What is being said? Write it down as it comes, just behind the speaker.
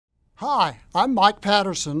Hi, I'm Mike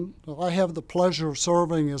Patterson. I have the pleasure of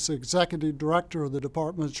serving as Executive Director of the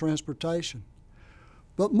Department of Transportation.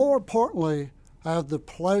 But more importantly, I have the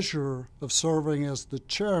pleasure of serving as the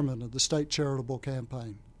Chairman of the State Charitable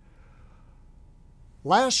Campaign.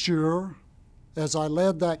 Last year, as I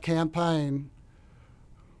led that campaign,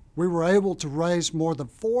 we were able to raise more than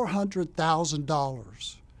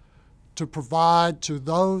 $400,000 to provide to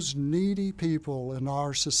those needy people in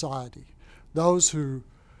our society, those who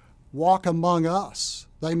walk among us.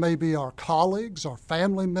 They may be our colleagues, our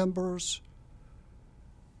family members,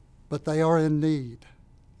 but they are in need.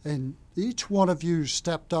 And each one of you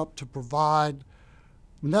stepped up to provide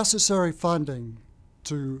necessary funding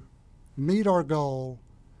to meet our goal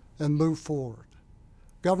and move forward.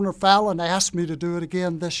 Governor Fallin asked me to do it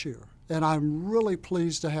again this year, and I'm really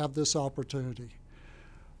pleased to have this opportunity.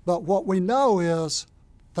 But what we know is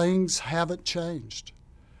things haven't changed.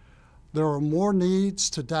 There are more needs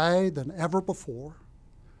today than ever before,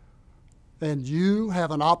 and you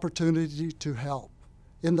have an opportunity to help.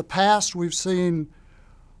 In the past, we've seen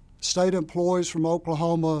state employees from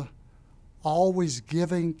Oklahoma always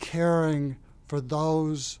giving, caring for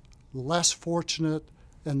those less fortunate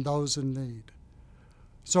and those in need.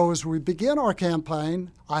 So as we begin our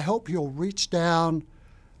campaign, I hope you'll reach down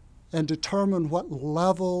and determine what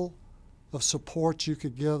level of support you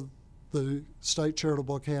could give the State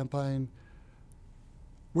Charitable Campaign.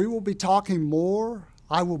 We will be talking more.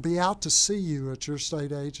 I will be out to see you at your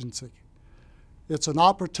state agency. It's an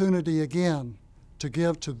opportunity, again, to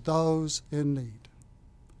give to those in need.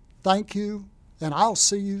 Thank you, and I'll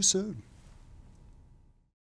see you soon.